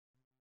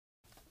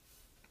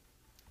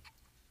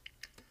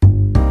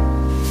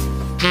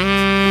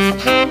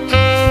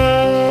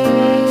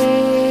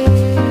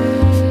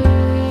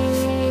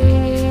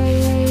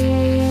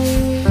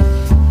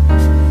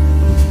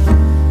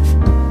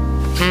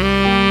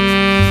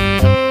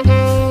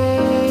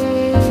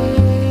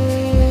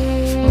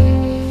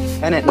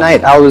at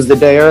night. How was the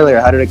day earlier?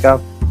 How did it go?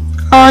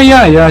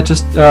 Yeah,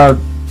 just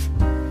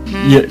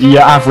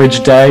your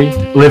average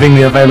day, living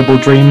the available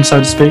dream, so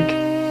to speak.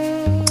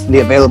 The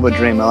available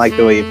dream. I like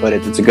the way you put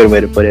it. It's a good way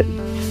to put it.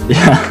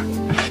 Yeah.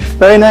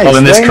 Very nice. Well,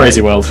 in this very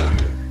crazy nice.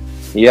 world.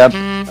 Yep.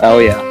 Oh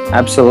yeah.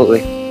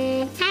 Absolutely.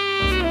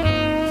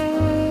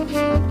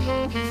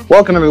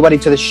 Welcome everybody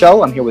to the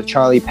show. I'm here with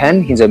Charlie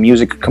Penn. He's a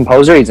music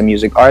composer. He's a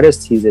music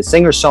artist. He's a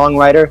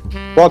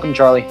singer-songwriter. Welcome,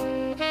 Charlie.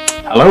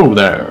 Hello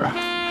there.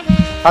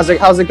 How's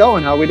it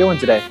going? How are we doing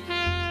today?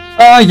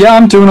 Yeah,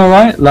 I'm doing all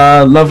right.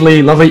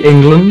 Lovely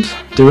England,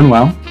 doing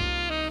well.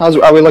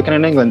 Are we looking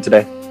in England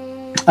today?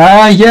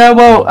 Yeah,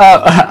 well,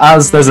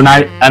 as there's an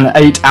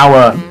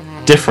 8-hour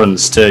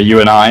difference to you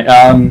and I,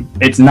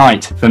 it's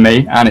night for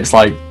me, and it's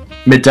like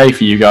midday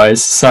for you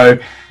guys. So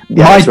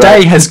Yeah, my day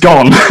right. has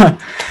gone,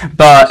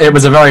 but it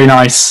was a very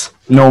nice,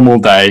 normal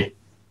day.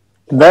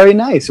 Very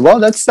nice. Well,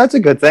 that's a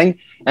good thing.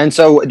 And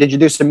so, did you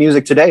do some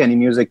music today? Any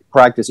music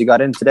practice you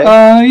got in today?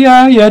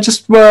 Yeah,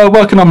 just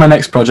working on my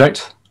next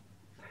project.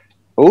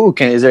 Ooh,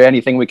 is there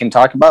anything we can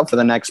talk about for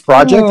the next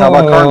project? How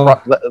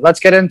about let's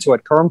get into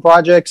it. Current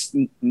projects,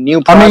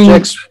 new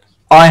projects.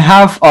 I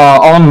have,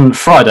 on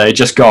Friday,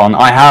 just gone,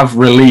 I have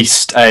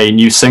released a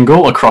new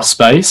single across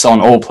space on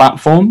all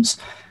platforms.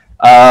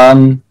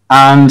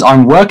 And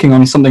I'm working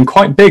on something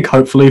quite big,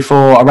 hopefully,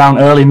 for around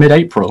early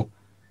mid-April,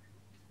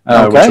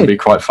 which will be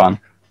quite fun.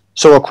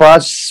 So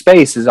Across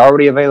Space is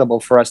already available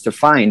for us to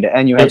find,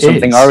 and you have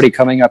something already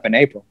coming up in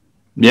April.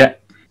 Yeah.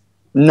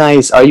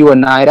 Nice. Are you a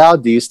night owl?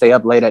 Do you stay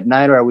up late at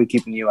night, or are we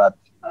keeping you up?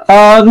 No.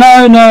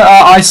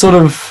 I sort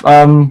of,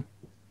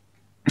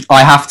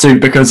 I have to,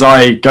 because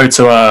I go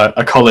to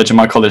a college, and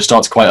my college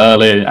starts quite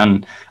early,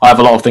 and I have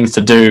a lot of things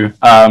to do.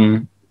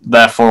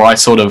 Therefore, I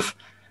sort of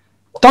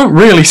don't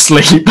really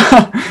sleep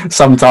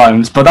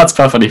sometimes, but that's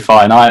perfectly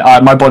fine.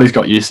 My body's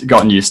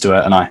gotten used to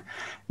it, and I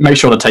make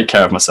sure to take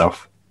care of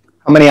myself.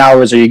 How many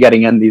hours are you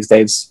getting in these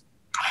days?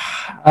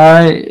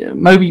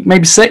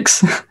 Maybe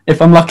 6 if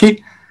I'm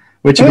lucky,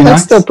 which would be that's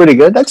nice. still pretty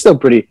good. That's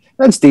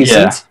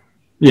decent.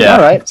 Yeah.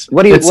 All right. It's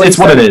what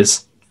it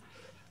is.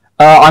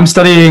 I'm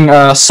studying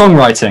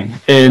songwriting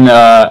in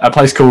a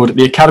place called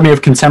the Academy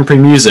of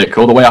Contemporary Music,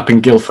 all the way up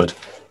in Guildford.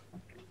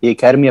 The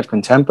Academy of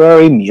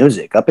Contemporary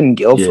Music up in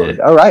Guildford.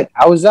 Yeah. All right.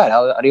 How is that?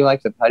 How do you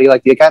like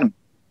the Academy?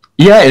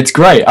 Yeah, it's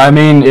great. I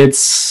mean,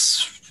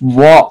 it's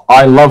what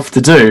I love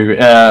to do,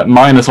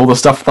 minus all the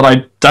stuff that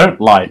I don't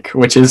like,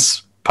 which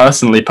is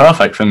personally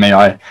perfect for me.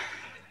 I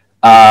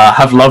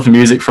have loved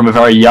music from a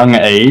very young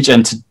age,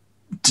 and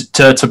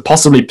to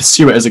possibly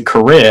pursue it as a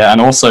career,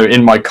 and also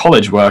in my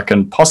college work,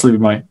 and possibly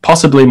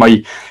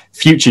my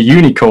future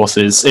uni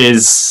courses,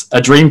 is a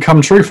dream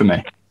come true for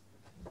me.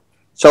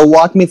 So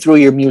walk me through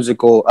your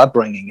musical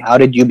upbringing. How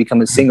did you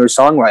become a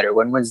singer-songwriter?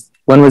 When was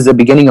the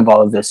beginning of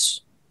all of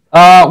this?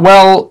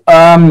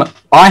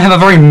 I have a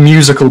very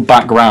musical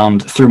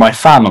background through my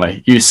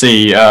family. You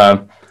see,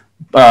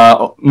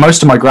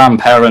 most of my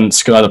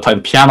grandparents could either play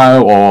the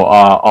piano or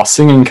are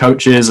singing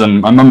coaches,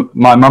 and my mum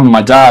and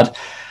my dad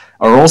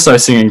are also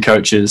singing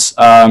coaches.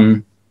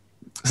 So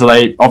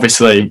they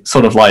obviously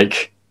sort of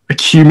like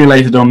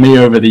accumulated on me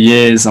over the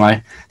years, and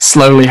I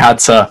slowly had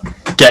to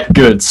get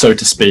good, so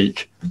to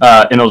speak,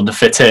 in order to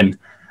fit in.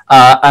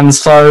 And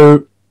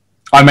so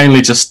I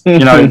mainly just,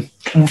 it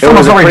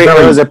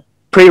was a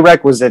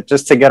prerequisite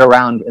just to get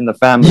around in the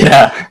family.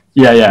 Yeah.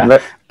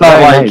 But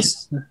very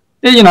nice.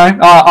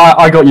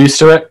 I got used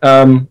to it.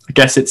 I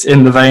guess it's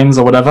in the veins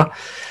or whatever.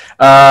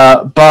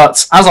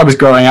 But as I was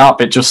growing up,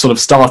 it just sort of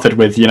started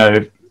with,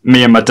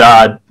 me and my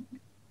dad,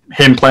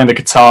 him playing the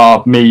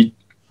guitar, me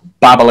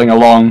babbling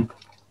along.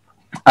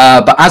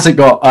 But as it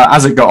got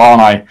on,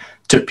 I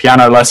took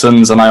piano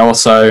lessons, and I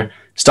also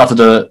started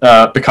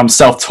to become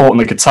self-taught on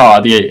the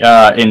guitar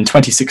in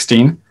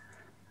 2016.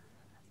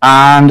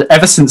 And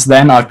ever since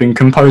then, I've been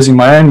composing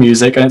my own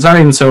music, and it's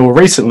only until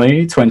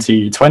recently,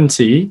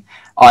 2020,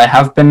 I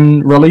have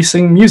been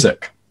releasing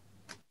music.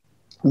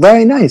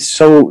 Very nice.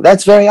 So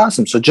that's very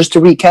awesome. So just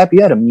to recap,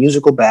 you had a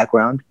musical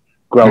background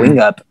growing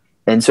up,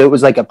 and so it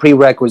was like a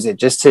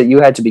prerequisite. You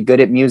had to be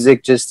good at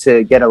music just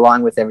to get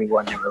along with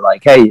everyone. They were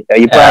like, "Hey, are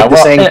you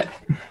practicing?"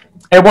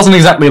 It wasn't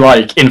exactly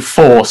like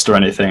enforced or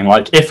anything.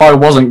 Like if I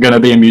wasn't going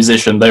to be a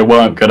musician, they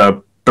weren't going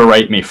to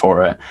berate me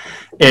for it.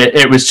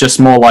 It was just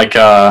more like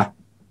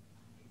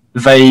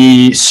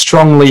they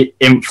strongly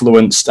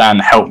influenced and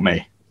helped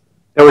me.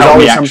 There was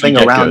always something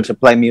around to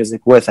play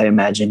music with, I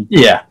imagine.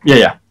 Yeah.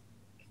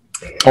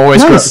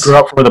 Always grew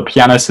up with a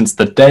piano since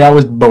the day I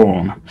was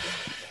born.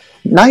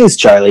 Nice,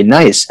 Charlie,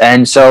 nice.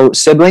 And so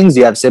siblings,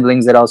 do you have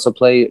siblings that also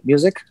play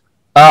music?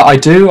 I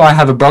do. I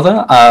have a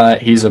brother.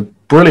 He's a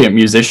brilliant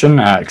musician,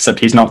 except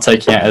he's not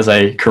taking it as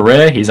a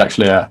career. He's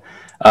actually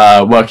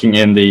working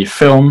in the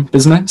film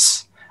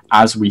business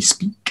as we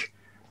speak.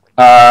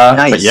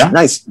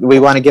 Nice. We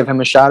want to give him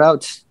a shout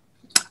out.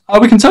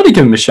 We can totally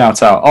give him a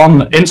shout out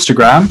on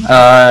Instagram.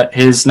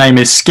 His name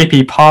is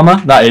Skippy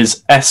Palmer. That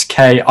is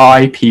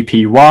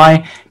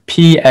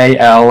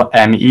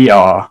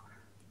SKIPPYPALMER.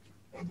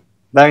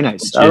 Very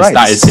nice.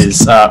 That is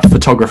his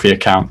photography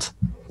account.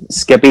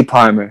 Skippy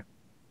Palmer.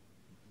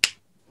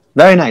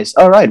 Very nice.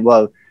 All right.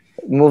 Well,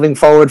 moving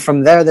forward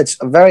from there, that's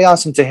very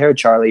awesome to hear,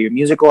 Charlie. Your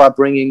musical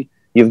upbringing,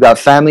 you've got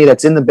family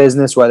that's in the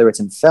business, whether it's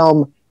in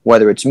film,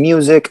 whether it's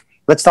music.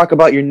 Let's talk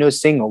about your new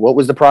single. What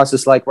was the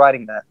process like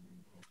writing that?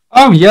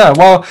 Oh, yeah.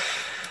 Well,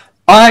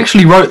 I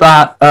actually wrote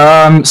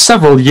that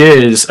several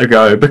years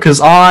ago because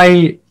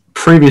I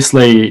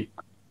previously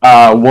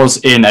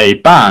was in a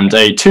band,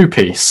 a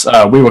two-piece.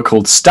 We were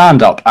called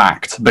Stand Up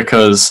Act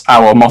because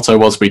our motto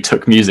was we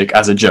took music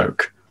as a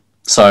joke.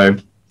 So,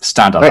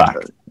 Stand Up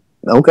Act.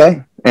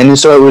 Okay. And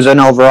so it was an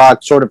overall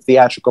sort of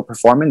theatrical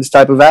performance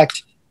type of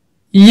act?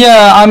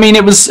 Yeah, I mean,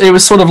 it was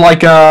sort of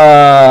like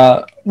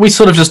we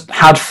sort of just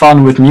had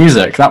fun with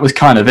music. That was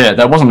kind of it.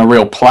 There wasn't a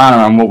real plan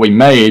around what we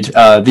made.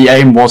 The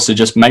aim was to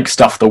just make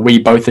stuff that we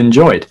both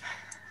enjoyed.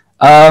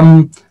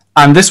 And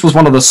this was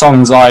one of the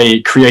songs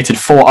I created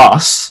for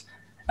us.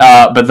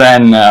 But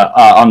then,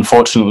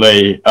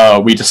 unfortunately,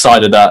 we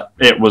decided that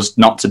it was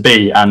not to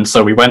be. And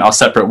so we went our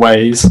separate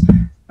ways,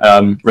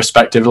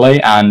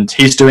 respectively. And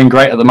he's doing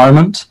great at the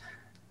moment.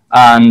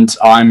 And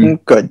I'm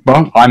good.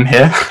 Well, I'm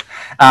here.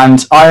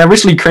 And I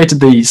originally created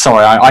the...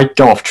 Sorry, I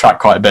go off track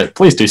quite a bit.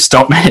 Please do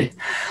stop me.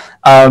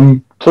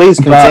 Please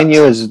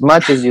continue as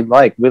much as you'd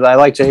like. I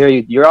like to hear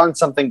you. You're on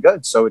something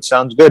good, so it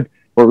sounds good.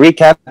 We're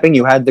recapping.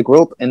 You had the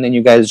group, and then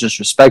you guys just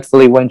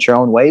respectfully went your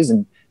own ways,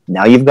 and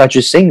now you've got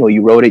your single.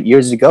 You wrote it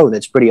years ago.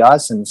 That's pretty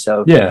awesome.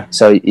 So yeah.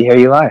 So here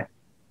you are.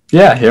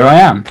 Yeah, here I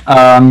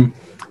am.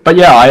 But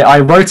yeah,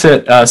 I wrote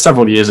it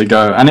several years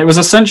ago, and it was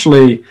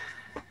essentially...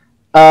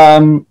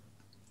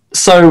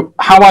 So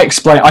how I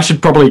explain, I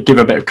should probably give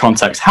a bit of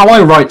context. How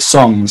I write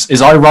songs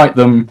is I write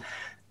them,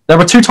 there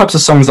are two types of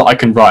songs that I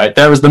can write.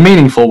 There is the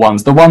meaningful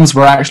ones, the ones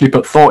where I actually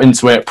put thought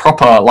into it,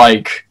 proper,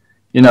 like,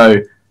 you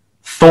know,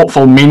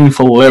 thoughtful,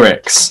 meaningful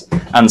lyrics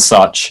and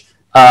such.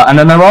 And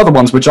then there are other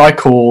ones which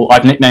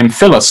I've nicknamed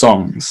filler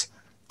songs.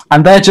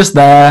 And they're just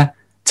there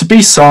to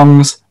be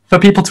songs for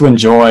people to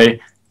enjoy.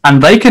 And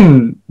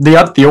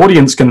the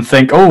audience can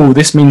think, oh,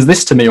 this means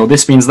this to me, or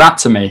this means that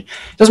to me.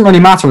 It doesn't really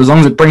matter as long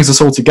as it brings us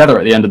all together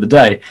at the end of the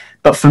day.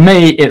 But for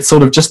me, it's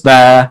sort of just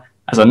there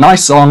as a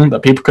nice song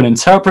that people can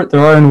interpret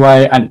their own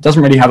way, and it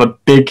doesn't really have a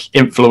big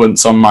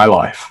influence on my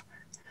life.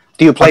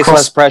 Do you place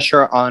less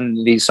pressure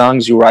on these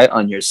songs you write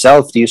on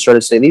yourself? Do you sort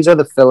of say, these are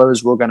the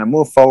fillers, we're going to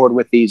move forward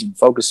with these and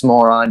focus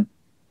more on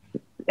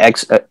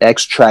X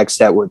tracks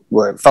that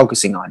we're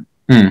focusing on?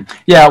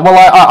 Yeah, well,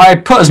 I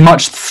put as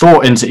much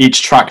thought into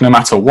each track no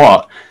matter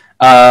what,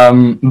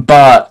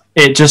 but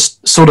it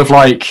just sort of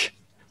like,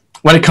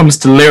 when it comes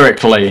to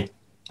lyrically,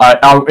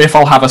 if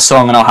I'll have a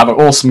song and I'll have an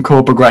awesome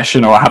chord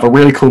progression or I have a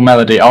really cool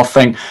melody, I'll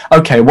think,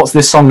 okay, what's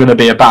this song going to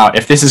be about?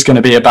 If this is going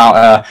to be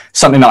about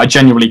something that I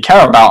genuinely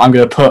care about, I'm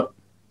going to put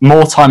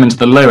more time into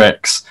the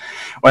lyrics.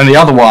 When the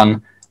other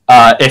one,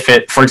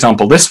 for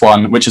example, this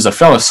one, which is a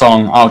filler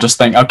song, I'll just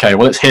think, okay,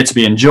 well, it's here to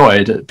be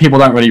enjoyed. People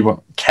don't really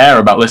care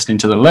about listening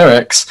to the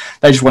lyrics.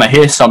 They just want to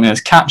hear something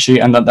that's catchy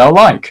and that they'll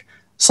like.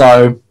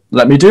 So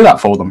let me do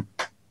that for them.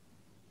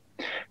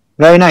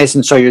 Very nice.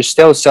 And so you're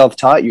still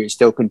self-taught. You're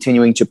still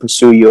continuing to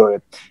pursue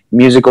your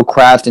musical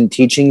craft and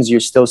teachings.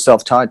 You're still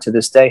self-taught to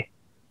this day.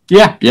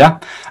 Yeah.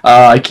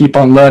 I keep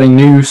on learning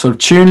new sort of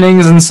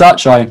tunings and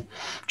such. I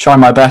try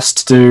my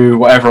best to do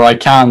whatever I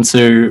can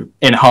to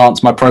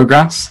enhance my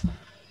progress.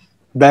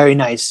 Very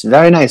nice,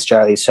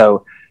 Charlie.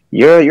 So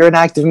you're an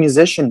active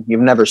musician.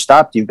 You've never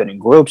stopped. You've been in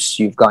groups.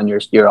 You've gone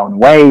your own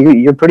way.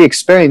 You're pretty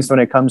experienced when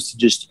it comes to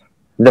just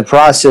the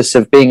process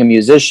of being a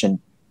musician.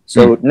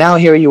 So now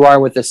here you are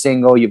with a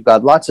single. You've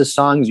got lots of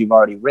songs you've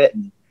already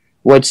written.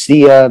 What's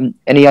the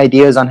any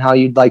ideas on how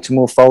you'd like to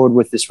move forward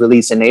with this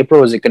release in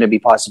April? Is it going to be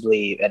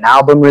possibly an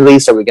album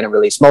release? Are we going to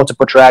release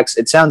multiple tracks?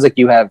 It sounds like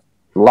you have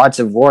lots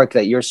of work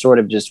that you're sort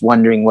of just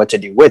wondering what to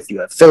do with. You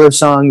have filler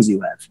songs.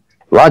 You have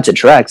lots of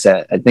tracks.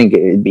 I think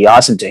it'd be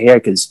awesome to hear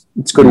because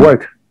it's good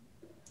work.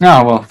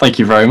 Oh, well, thank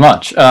you very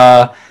much.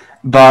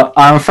 But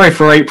I'm afraid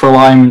for April,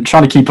 I'm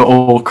trying to keep it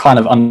all kind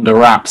of under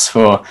wraps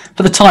for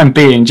the time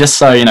being, just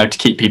so, you know, to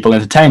keep people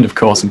entertained, of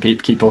course, and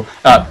keep people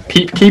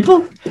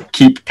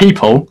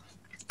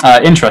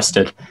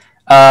interested.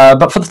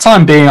 But for the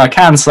time being, I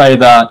can say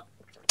that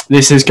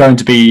this is going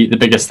to be the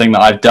biggest thing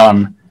that I've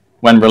done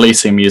when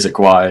releasing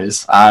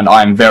music-wise, and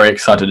I'm very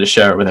excited to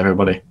share it with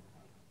everybody.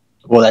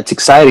 Well, that's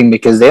exciting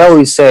because they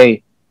always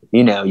say,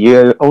 you know,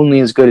 you're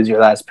only as good as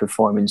your last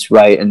performance,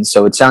 right? And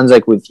so it sounds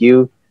like with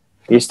you,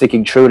 you're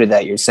sticking true to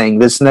that. You're saying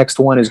this next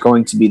one is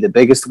going to be the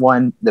biggest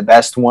one, the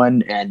best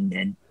one,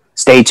 and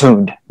stay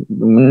tuned.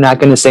 I'm not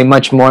going to say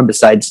much more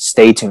besides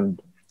stay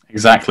tuned.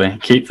 Exactly.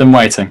 Keep them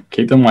waiting.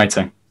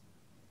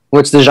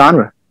 What's the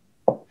genre?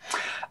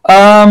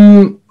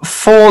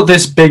 For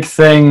this big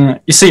thing,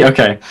 you see,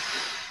 okay,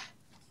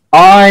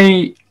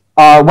 when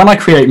I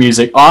create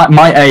music,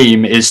 my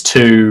aim is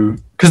to,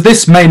 because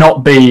this may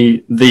not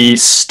be the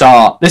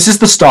start, this is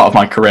the start of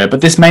my career,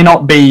 but this may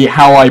not be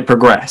how I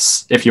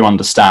progress, if you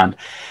understand.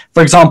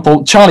 For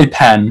example, Charlie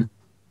Penn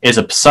is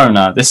a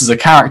persona. This is a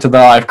character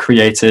that I've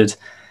created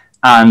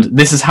and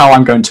this is how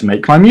I'm going to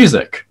make my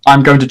music.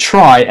 I'm going to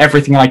try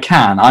everything I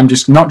can. I'm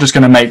just not just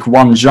going to make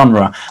one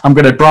genre. I'm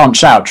going to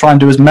branch out, try and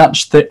do as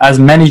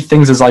many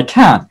things as I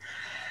can.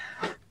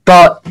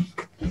 But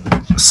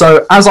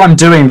so as I'm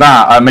doing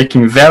that,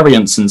 making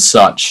variants and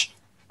such,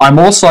 I'm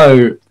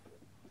also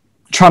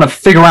trying to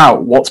figure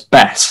out what's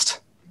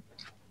best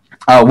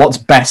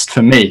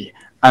for me.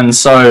 And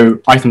so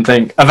I can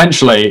think,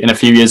 eventually, in a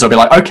few years, I'll be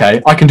like,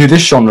 okay, I can do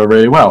this genre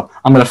really well.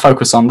 I'm going to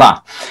focus on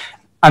that.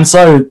 And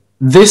so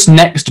this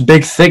next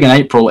big thing in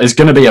April is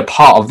going to be a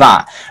part of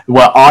that,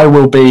 where I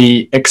will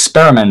be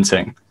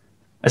experimenting,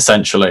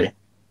 essentially.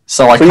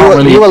 So I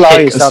can't really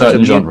pick a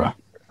certain genre.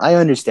 I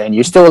understand.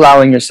 You're still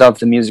allowing yourself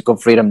the musical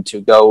freedom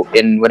to go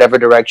in whatever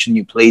direction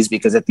you please,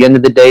 because at the end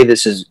of the day,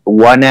 this is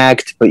one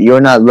act, but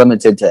you're not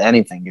limited to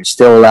anything. You're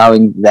still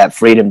allowing that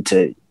freedom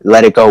to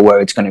let it go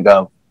where it's going to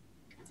go.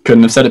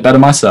 Couldn't have said it better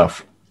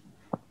myself.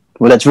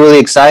 Well, that's really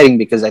exciting,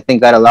 because I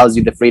think that allows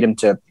you the freedom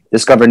to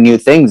discover new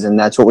things, and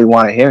that's what we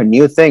want to hear.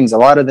 New things. A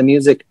lot of the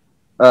music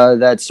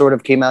that sort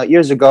of came out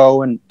years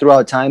ago and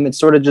throughout time, it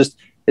sort of just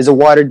is a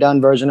watered down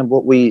version of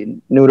what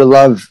we knew to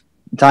love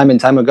time and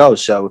time ago.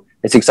 So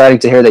it's exciting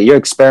to hear that you're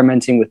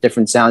experimenting with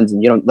different sounds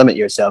and you don't limit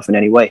yourself in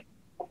any way.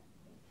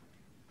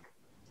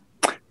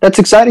 That's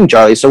exciting,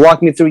 Charlie. So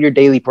walk me through your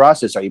daily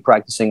process. Are you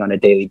practicing on a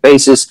daily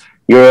basis?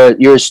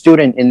 You're a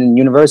student in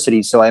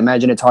university, so I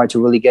imagine it's hard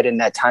to really get in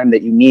that time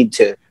that you need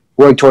to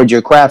work towards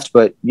your craft,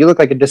 but you look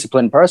like a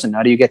disciplined person.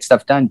 How do you get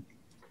stuff done?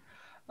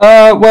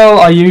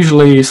 Well, I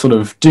usually sort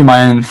of do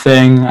my own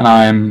thing, and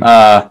I'm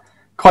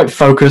quite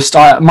focused.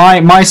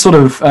 My sort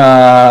of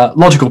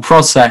logical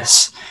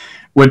process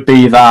would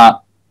be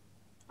that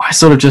I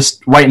sort of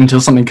just wait until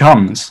something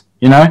comes,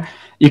 you know?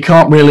 You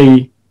can't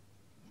really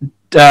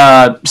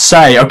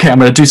say, okay, I'm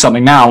going to do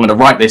something now, I'm going to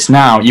write this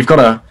now. You've got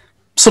to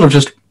sort of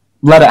just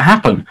let it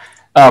happen.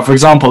 For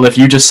example, if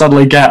you just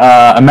suddenly get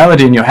a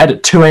melody in your head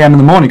at 2 a.m. in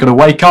the morning, got to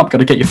wake up, got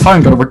to get your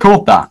phone, got to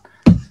record that.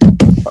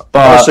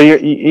 But so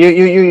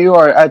you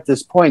are at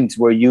this point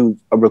where you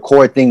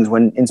record things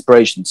when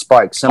inspiration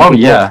sparks.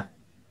 Yeah.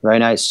 Very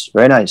nice,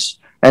 very nice.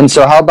 And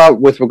so how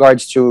about with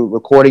regards to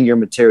recording your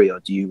material?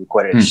 Do you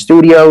record it in a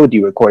studio? Do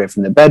you record it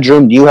from the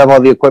bedroom? Do you have all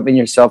the equipment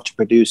yourself to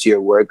produce your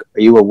work?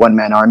 Are you a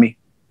one-man army?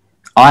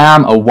 I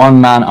am a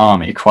one-man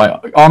army.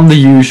 Quite on the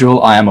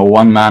usual, I am a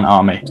one-man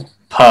army.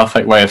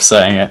 Perfect way of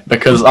saying it,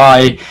 because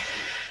I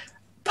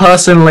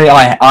personally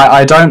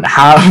I don't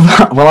have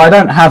I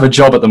don't have a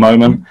job at the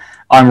moment.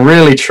 I'm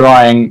really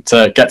trying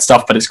to get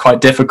stuff, but it's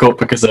quite difficult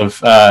because of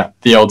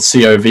the old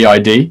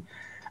COVID.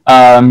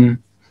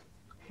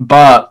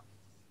 But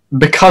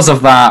because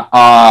of that,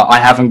 I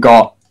haven't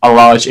got a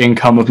large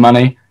income of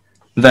money.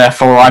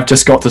 Therefore, I've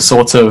just got to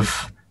sort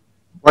of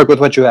work with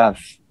what you have.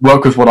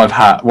 Work with what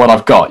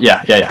I've got.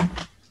 Yeah.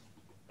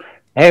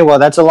 Hey, well,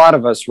 that's a lot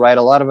of us, right?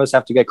 A lot of us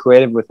have to get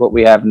creative with what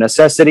we have.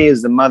 Necessity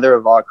is the mother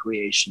of all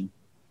creation.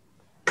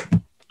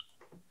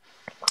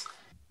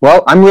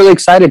 Well, I'm really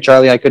excited,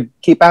 Charlie. I could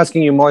keep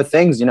asking you more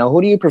things. You know, who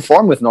do you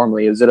perform with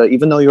normally? Is it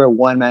even though you're a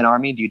one-man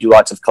army, do you do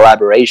lots of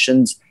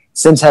collaborations?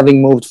 Since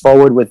having moved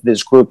forward with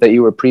this group that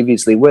you were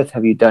previously with,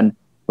 have you done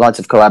lots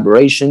of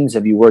collaborations?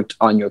 Have you worked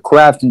on your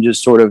craft and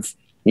just sort of,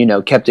 you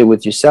know, kept it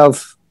with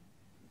yourself?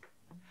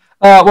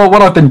 Well,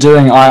 what I've been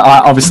doing, I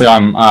obviously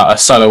I'm a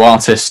solo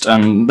artist,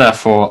 and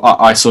therefore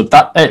I sort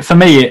of for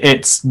me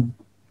it's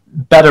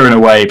better in a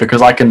way,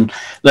 because I can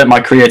let my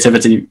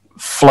creativity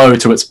flow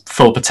to its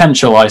full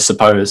potential, I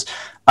suppose,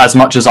 as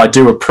much as I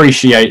do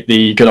appreciate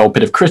the good old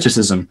bit of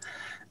criticism.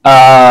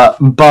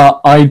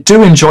 But I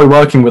do enjoy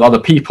working with other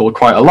people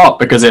quite a lot,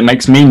 because it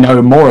makes me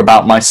know more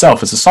about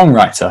myself as a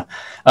songwriter.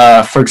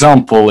 For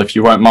example, if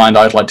you won't mind,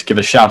 I'd like to give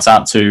a shout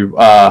out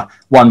to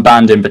one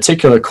band in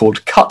particular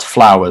called Cut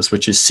Flowers,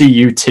 which is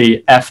CUTFLOWERS.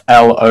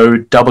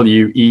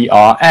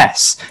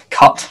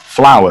 Cut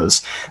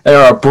Flowers.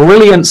 They're a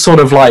brilliant sort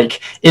of like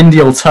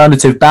indie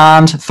alternative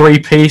band,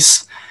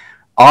 3-piece.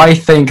 I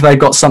think they've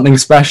got something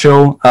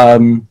special.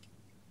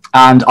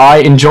 And I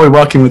enjoy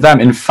working with them.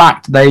 In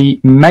fact, they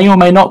may or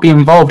may not be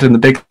involved in the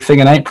big thing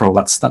in April.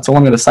 That's all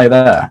I'm going to say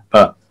there.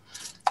 But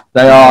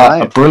they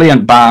are a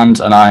brilliant band,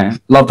 and I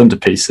love them to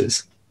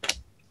pieces.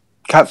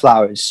 Cut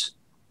Flowers.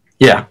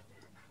 Yeah.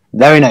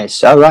 Very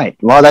nice. All right.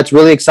 Well, that's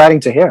really exciting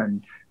to hear,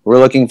 and we're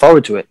looking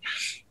forward to it.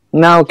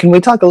 Now, can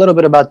we talk a little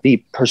bit about the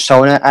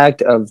persona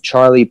act of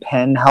Charlie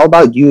Penn? How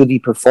about you, the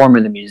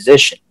performer, the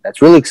musician?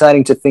 That's really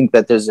exciting to think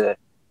that there's a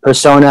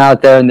persona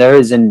out there, and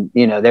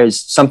there's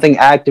something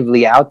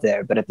actively out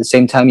there, but at the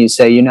same time you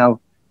say, you know,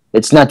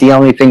 it's not the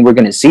only thing we're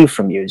going to see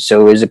from you.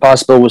 So is it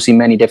possible we'll see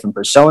many different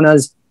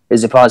personas?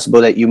 Is it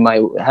possible that you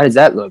might, how does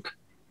that look?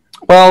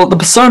 Well, the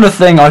persona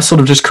thing I sort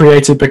of just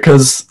created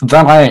because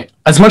then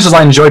as much as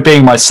I enjoy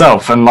being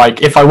myself, and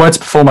like if I were to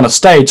perform on a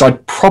stage,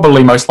 I'd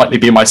probably most likely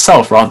be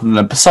myself rather than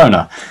a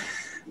persona.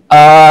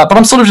 But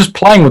I'm sort of just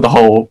playing with the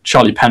whole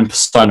Charlie Penn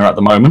persona at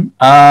the moment.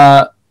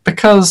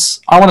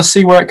 Because I want to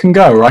see where it can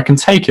go, or I can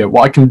take it,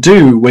 what I can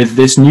do with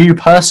this new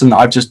person that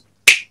I've just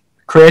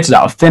created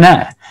out of thin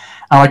air,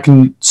 and I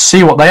can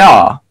see what they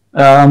are.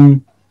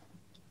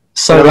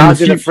 So it allows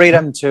you the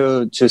freedom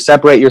to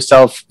separate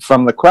yourself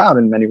from the crowd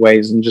in many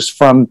ways, and just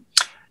from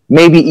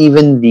maybe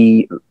even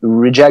the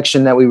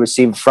rejection that we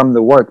receive from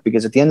the work,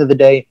 because at the end of the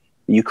day,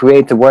 you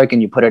create the work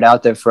and you put it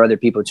out there for other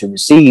people to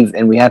receive,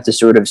 and we have to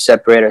sort of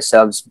separate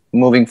ourselves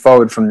moving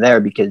forward from there,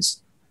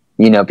 because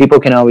people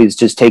can always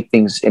just take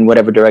things in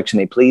whatever direction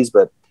they please.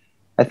 But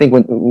I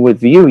think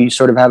with you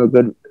sort of have a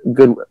good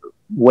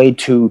way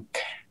to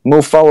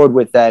move forward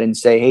with that and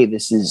say, hey,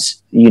 this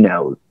is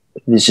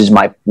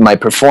my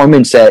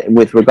performance.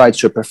 With regards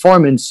to a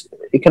performance,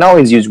 it can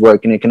always use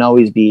work and it can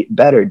always be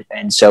bettered.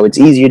 And so it's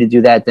easier to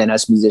do that than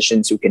us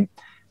musicians who can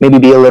maybe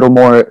be a little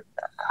more,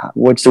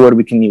 what's the word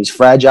we can use,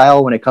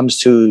 fragile when it comes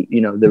to,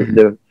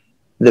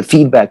 the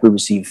feedback we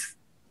receive.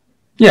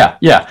 Yeah.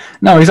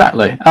 No,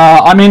 exactly.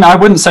 I mean, I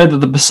wouldn't say that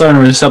the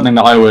persona is something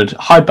that I would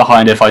hide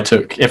behind if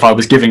I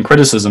was giving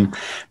criticism,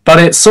 but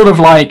it's sort of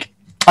like,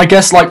 I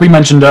guess, like we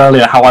mentioned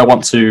earlier, how I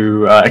want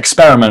to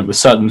experiment with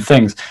certain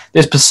things.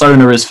 This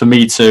persona is for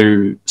me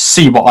to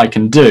see what I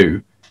can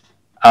do,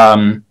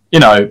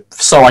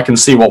 so I can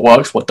see what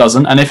works, what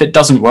doesn't. And if it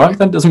doesn't work,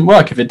 then it doesn't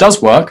work. If it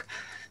does work,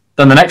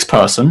 then the next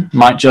person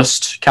might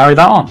just carry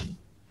that on,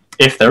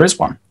 if there is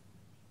one.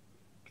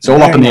 It's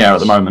all up in the air at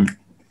the moment.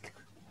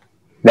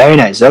 Very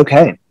nice.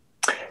 Okay.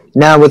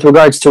 Now, with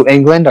regards to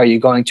England, are you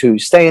going to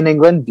stay in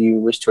England? Do you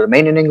wish to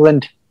remain in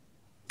England?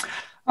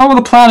 Oh, well,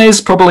 the plan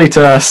is probably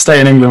to stay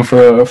in England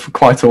for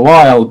quite a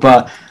while,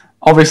 but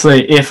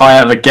obviously if I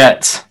ever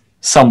get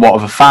somewhat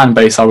of a fan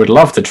base, I would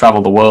love to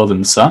travel the world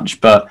and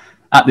such, but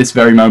at this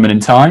very moment in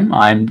time,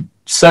 I'm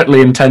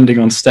certainly intending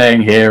on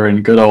staying here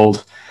in good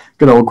old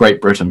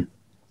Great Britain.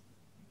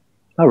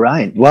 All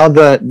right. Well,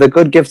 the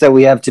good gift that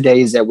we have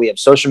today is that we have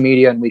social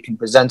media and we can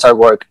present our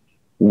work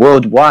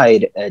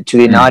worldwide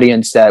to an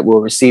audience that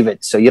will receive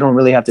it. So you don't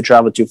really have to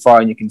travel too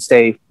far and you can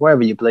stay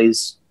wherever you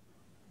please.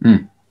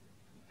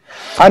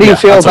 How do you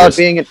feel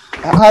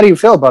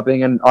about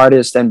being an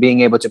artist and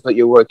being able to put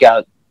your work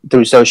out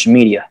through social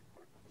media?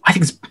 I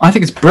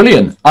think it's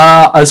brilliant.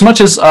 As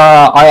much as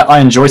I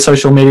enjoy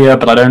social media,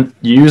 but I don't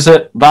use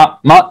it that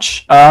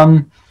much.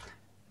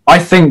 I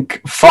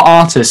think for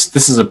artists,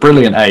 this is a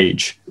brilliant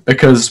age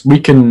because we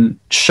can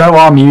show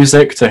our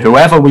music to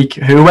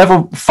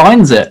whoever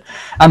finds it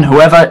and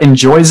whoever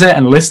enjoys it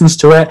and listens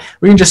to it.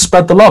 We can just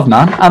spread the love,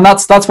 man, and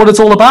that's what it's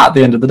all about. At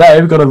the end of the day,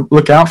 we've got to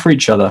look out for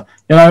each other.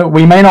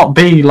 We may not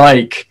be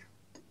like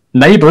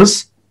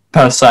neighbors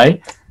per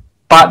se,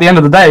 but at the end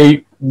of the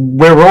day,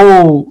 we're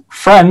all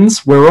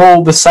friends. We're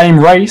all the same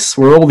race.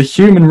 We're all the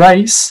human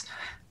race.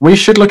 We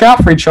should look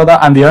out for each other,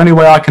 and the only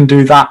way I can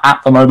do that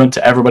at the moment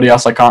to everybody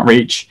else I can't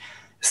reach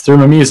is through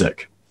my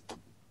music.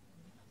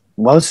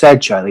 Well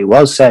said, Charlie.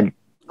 Well said.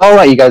 All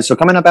right, you guys. So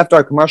coming up after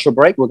our commercial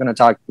break, we're going to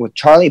talk with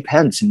Charlie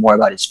Penn some more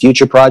about his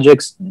future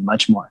projects and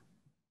much more.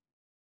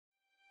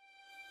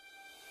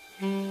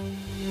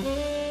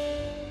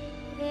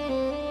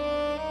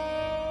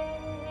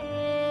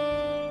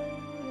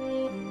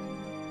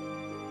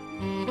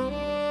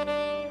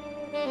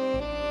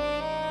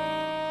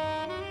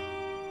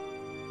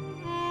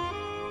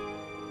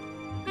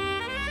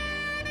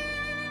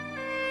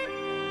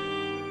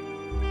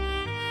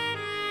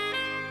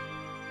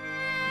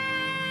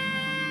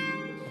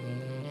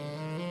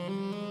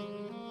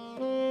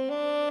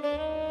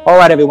 All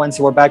right, everyone,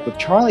 so we're back with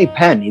Charlie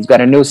Penn. He's got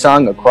a new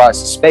song, Across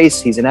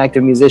Space. He's an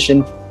active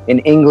musician in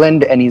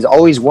England, and he's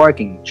always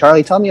working.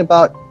 Charlie, tell me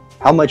about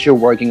how much you're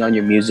working on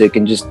your music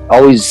and just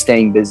always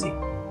staying busy.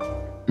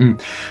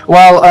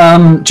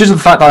 Well, due to the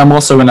fact that I'm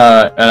also in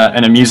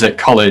a music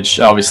college,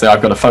 obviously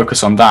I've got to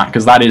focus on that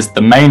because that is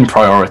the main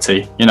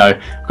priority.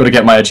 I've got to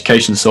get my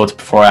education sorted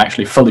before I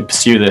actually fully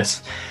pursue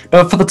this.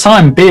 But for the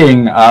time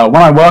being, when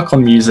I work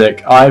on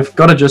music, I've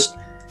got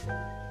to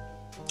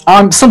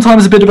I'm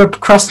sometimes a bit of a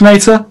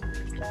procrastinator,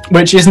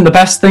 which isn't the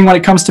best thing when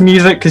it comes to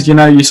music because,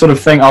 you sort of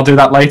think I'll do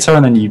that later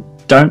and then you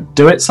don't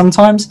do it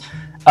sometimes.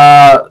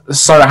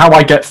 So how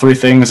I get through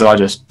things is I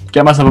just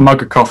get myself a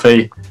mug of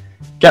coffee,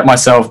 get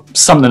myself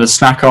something to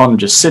snack on, and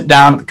just sit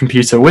down at the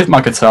computer with my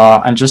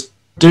guitar and just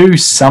do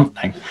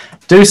something.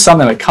 Do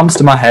something that comes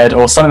to my head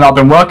or something that I've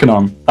been working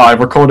on that I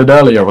recorded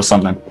earlier or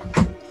something.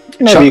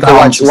 Maybe you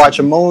could watch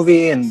a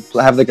movie and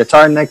have the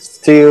guitar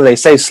next to you. They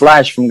say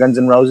Slash from Guns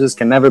N' Roses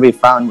can never be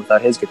found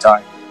without his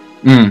guitar.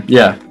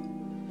 Yeah.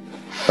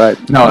 But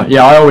no,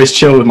 yeah, I always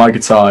chill with my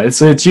guitar.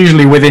 It's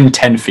usually within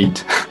 10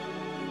 feet.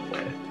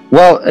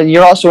 Well,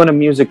 you're also in a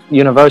music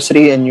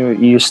university and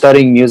you're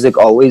studying music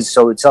always,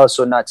 so it's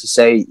also not to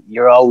say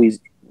you're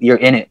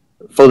in it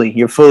fully.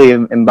 You're fully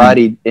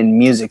embodied in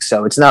music,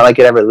 so it's not like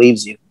it ever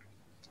leaves you.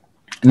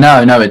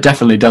 No, it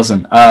definitely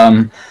doesn't.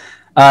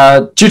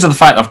 Due to the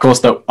fact, of course,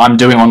 that I'm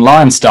doing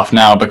online stuff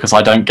now because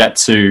I don't get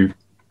to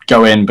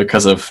go in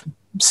because of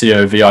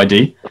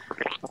COVID.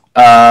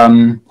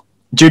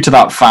 Due to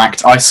that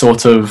fact, I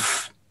sort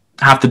of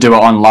have to do it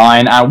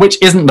online, which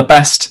isn't the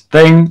best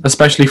thing,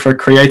 especially for a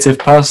creative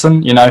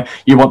person.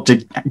 You want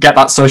to get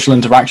that social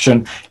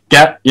interaction.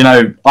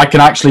 I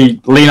can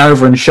actually lean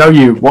over and show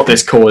you what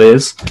this chord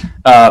is,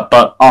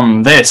 but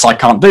on this, I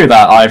can't do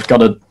that.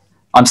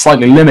 I'm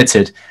slightly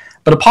limited.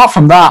 But apart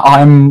from that,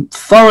 I'm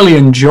thoroughly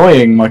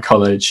enjoying my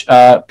college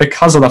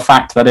because of the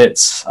fact that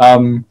it's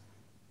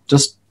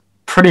just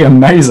pretty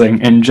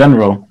amazing in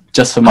general.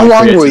 Just for my How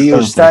long were you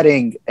creativity.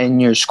 studying in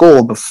your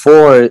school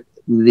before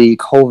the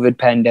COVID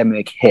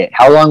pandemic hit?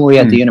 How long were you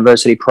at the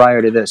university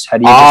prior to this?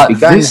 Had you just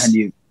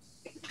begun?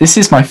 This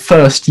is my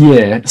first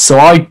year, so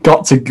I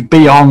got to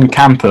be on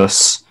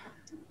campus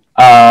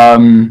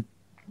for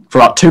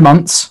about 2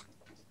 months,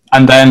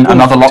 and then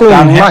another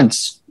lockdown hit. 2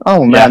 months.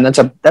 Oh man, that's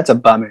a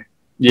bummer.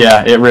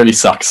 Yeah, it really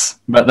sucks.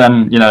 But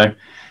then,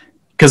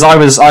 because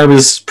I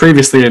was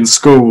previously in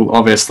school,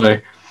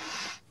 obviously,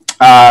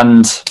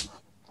 and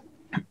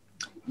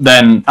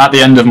then at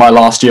the end of my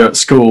last year at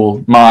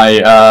school,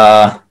 my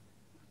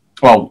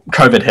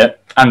COVID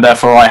hit, and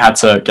therefore I had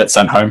to get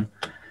sent home.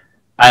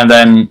 And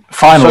then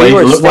finally, so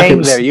you were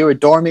staying there. You were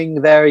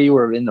dorming there. You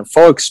were in the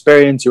full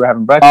experience. You were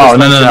having breakfast. Oh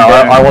no!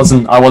 I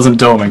wasn't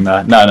dorming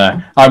there.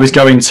 No. I was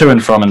going to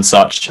and from and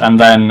such. And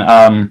then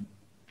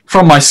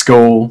from my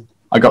school,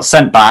 I got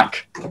sent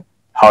back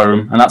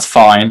home, and that's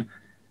fine.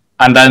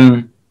 And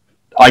then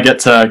I get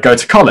to go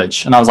to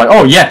college, and I was like,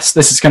 oh yes,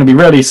 this is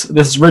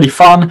really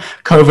fun.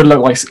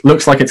 COVID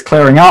looks like it's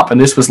clearing up, and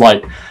this was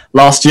like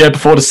last year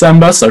before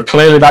December, so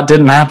clearly that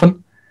didn't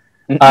happen.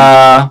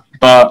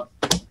 But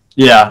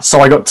yeah,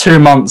 so I got 2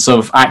 months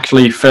of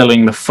actually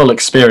feeling the full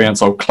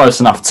experience, or close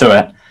enough to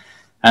it,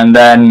 and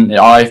then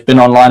I've been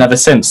online ever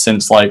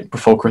since like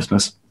before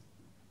Christmas.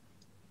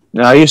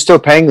 Now, are you still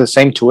paying the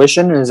same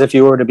tuition as if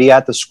you were to be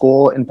at the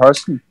school in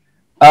person?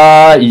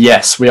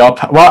 Yes, we are.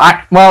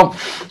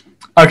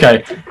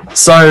 Okay.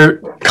 So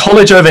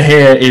college over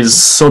here is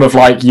sort of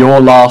like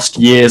your last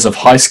years of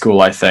high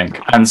school, I think,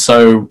 and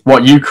so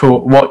what you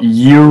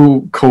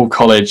call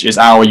college is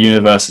our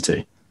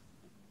university.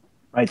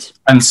 Right.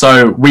 And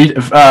so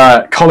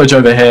college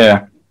over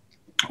here,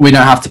 we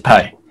don't have to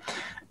pay.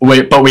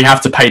 But we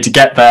have to pay to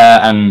get there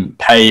and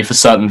pay for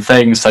certain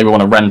things. Say we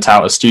want to rent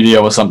out a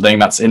studio or something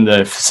that's in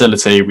the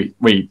facility,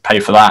 we pay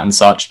for that and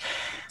such.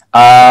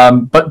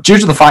 But due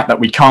to the fact that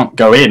we can't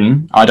go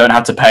in, I don't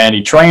have to pay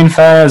any train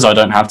fares. I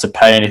don't have to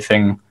pay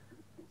anything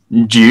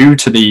due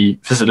to the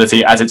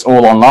facility as it's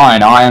all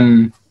online. I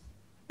am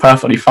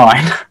perfectly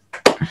fine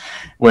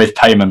with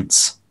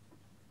payments.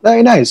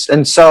 Very nice.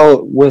 And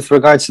so with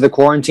regards to the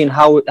quarantine,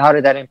 how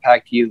did that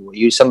impact you? Were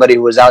you somebody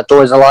who was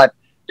outdoors a lot,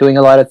 doing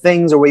a lot of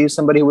things, or were you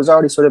somebody who was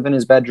already sort of in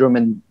his bedroom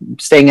and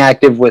staying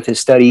active with his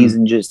studies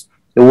and just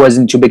it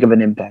wasn't too big of an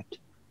impact?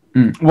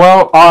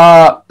 Well,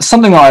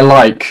 something that I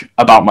like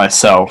about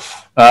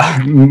myself,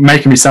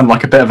 making me sound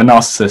like a bit of a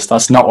narcissist,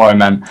 that's not what I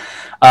meant,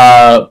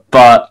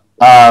 but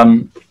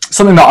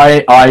something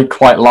that I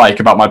quite like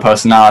about my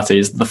personality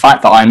is the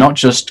fact that I'm not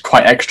just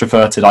quite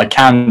extroverted, I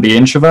can be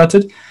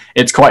introverted.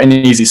 It's quite an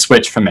easy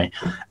switch for me.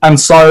 And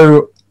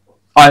so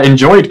I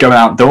enjoyed going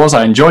outdoors,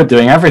 I enjoyed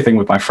doing everything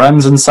with my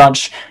friends and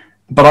such,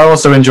 but I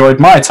also enjoyed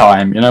my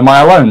time, my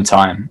alone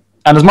time.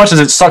 And as much as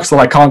it sucks that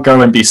I can't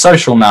go and be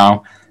social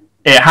now,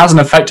 it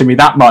hasn't affected me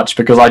that much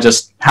because I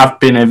just have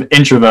been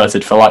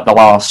introverted for like the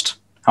last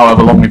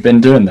however long we've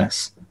been doing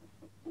this.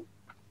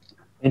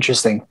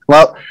 Interesting.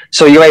 Well,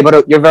 so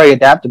you're very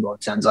adaptable,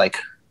 it sounds like.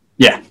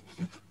 Yeah,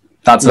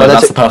 that's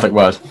the perfect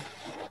word.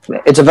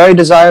 It's a very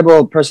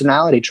desirable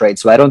personality trait,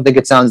 so I don't think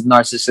it sounds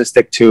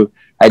narcissistic to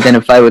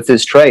identify with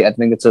this trait. I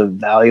think it's a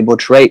valuable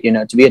trait.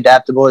 To be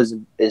adaptable is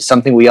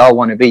something we all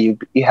want to be.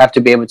 You have to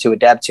be able to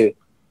adapt to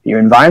your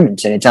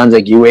environment, and it sounds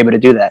like you were able to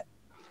do that.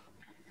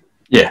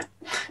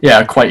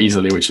 Yeah, quite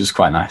easily, which is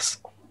quite nice.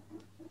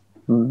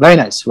 Very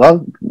nice.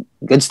 Well,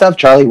 good stuff,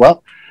 Charlie.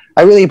 Well,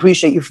 I really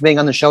appreciate you for being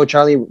on the show,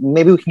 Charlie.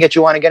 Maybe we can get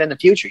you on again in the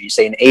future. You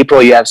say in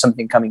April you have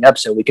something coming up,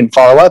 so we can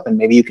follow up, and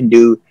maybe you can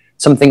do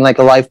something like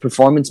a live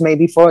performance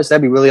maybe for us.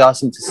 That'd be really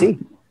awesome to see.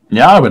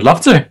 Yeah, I would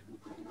love to.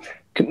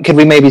 Could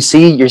we maybe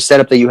see your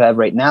setup that you have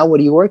right now? What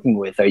are you working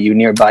with? Are you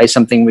nearby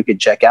something we could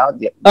check out?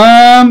 Yeah,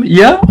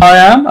 I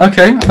am.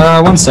 Okay,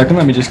 1 second.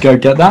 Let me just go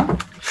get that.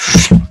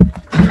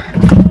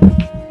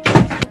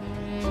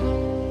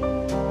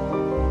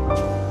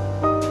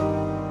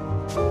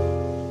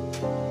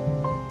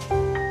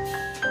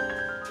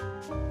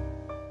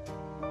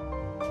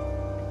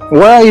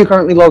 Where are you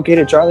currently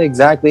located, Charlie,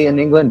 exactly in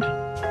England?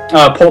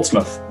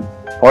 Portsmouth.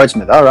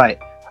 Portsmouth, all right.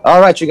 All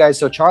right, you guys.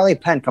 So Charlie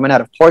Penn coming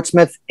out of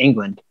Portsmouth,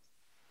 England.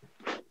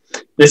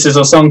 This is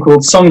a song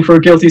called Song for a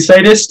Guilty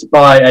Sadist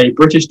by a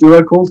British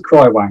duo called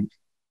Crywank.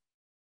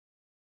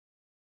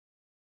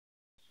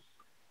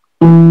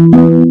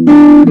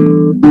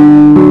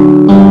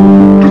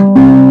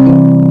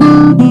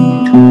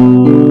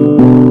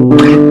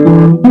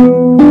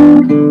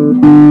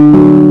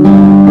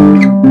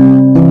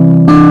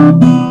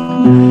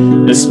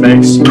 This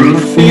makes me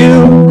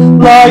feel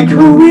like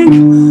a weak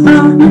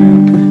man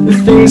who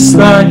thinks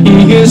that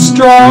he is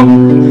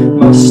strong.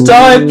 Must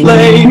I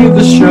play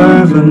the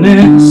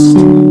chauvinist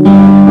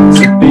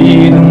to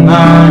be the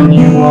man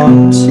you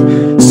want?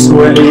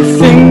 Sweaty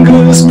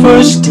fingers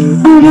pushed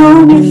down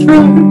on your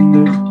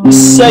throat. You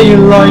say you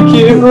like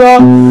it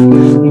rough,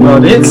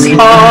 but it's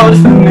hard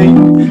for me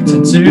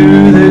to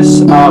do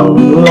this out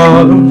of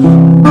love.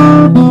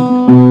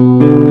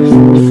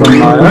 For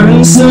my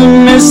own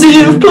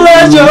submissive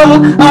pleasure,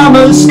 I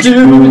must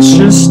do it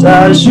just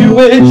as you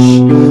wish.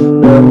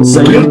 They'll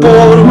say you're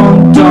bored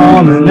on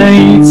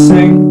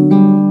dominating,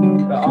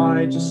 but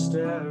I just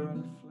stare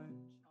and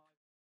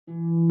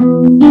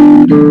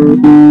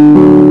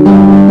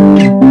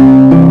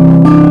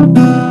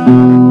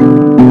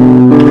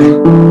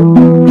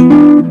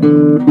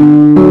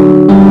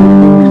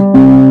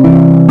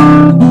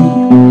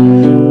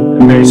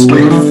makes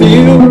me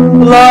feel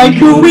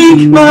like a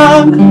weak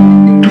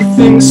man who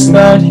thinks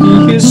that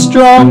he is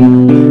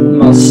strong.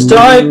 Must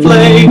I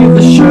play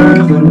the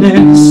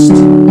chauvinist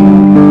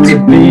to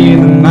be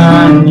the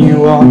man you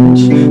want?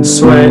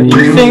 Sweaty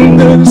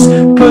fingers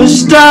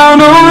push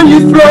down on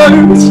your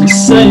throat. You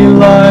say you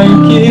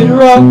like it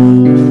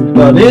rough,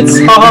 but it's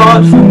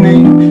hard for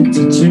me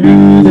to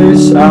do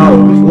this out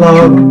of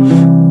love.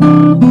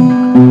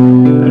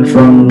 And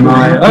from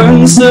my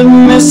own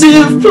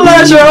submissive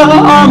pleasure,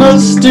 I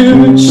must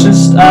do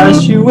just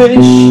as you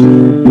wish.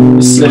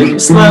 You say you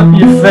slap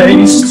your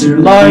face too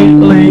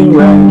lightly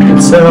when you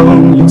tell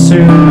me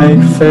to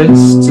make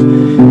fists.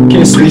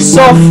 Kiss me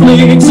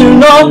softly, do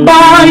not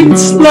bite.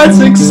 Let's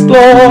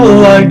explore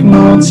like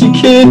naughty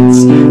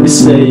kids. You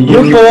say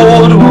you're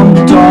bored,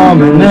 want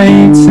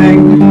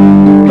dominating,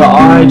 but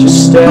I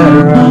just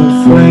stare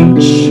and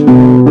flinch.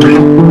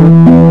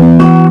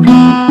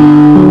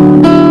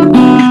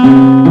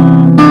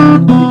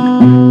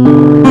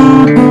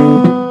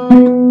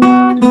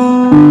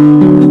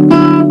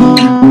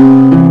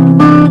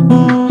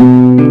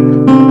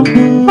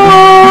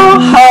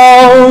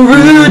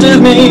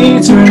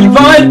 To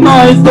invite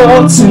my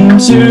thoughts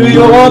into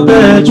your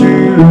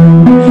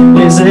bedroom.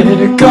 Is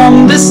it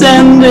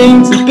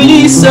condescending to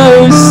be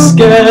so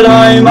scared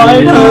I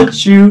might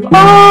hurt you?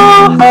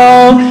 Oh,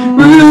 how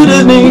rude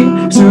of me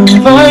to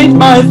invite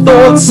my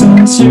thoughts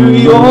into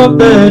your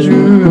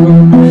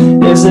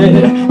bedroom. Is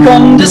it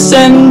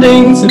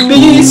condescending to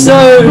be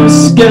so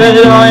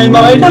scared I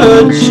might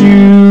hurt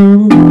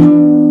you?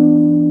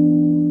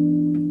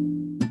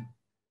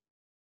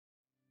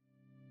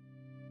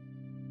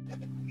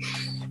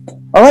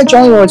 All right,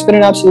 Charlie. Well, it's been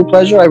an absolute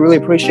pleasure. I really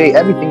appreciate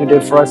everything you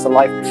did for us, the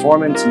live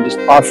performance, and just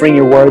offering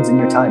your words and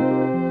your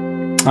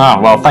time. Ah,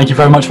 well, thank you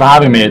very much for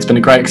having me. It's been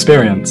a great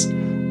experience.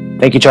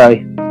 Thank you,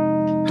 Charlie.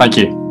 Thank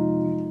you.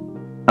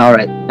 All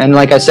right. And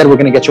like I said, we're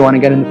going to get you on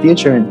again in the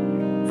future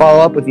and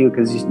follow up with you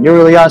because you're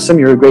really awesome.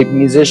 You're a great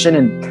musician,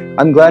 and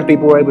I'm glad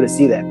people were able to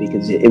see that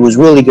because it was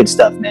really good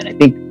stuff, man. I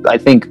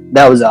think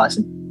that was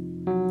awesome.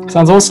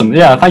 Sounds awesome.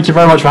 Yeah, thank you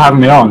very much for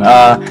having me on.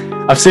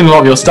 I've seen a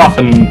lot of your stuff,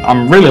 and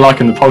I'm really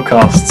liking the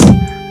podcasts.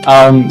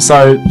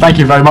 So thank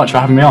you very much for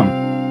having me on.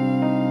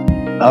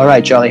 All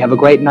right, Charlie. Have a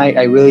great night.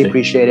 I really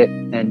appreciate it,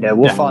 and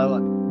we'll follow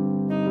up.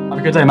 Have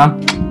a good day,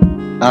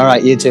 man. All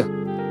right, you too.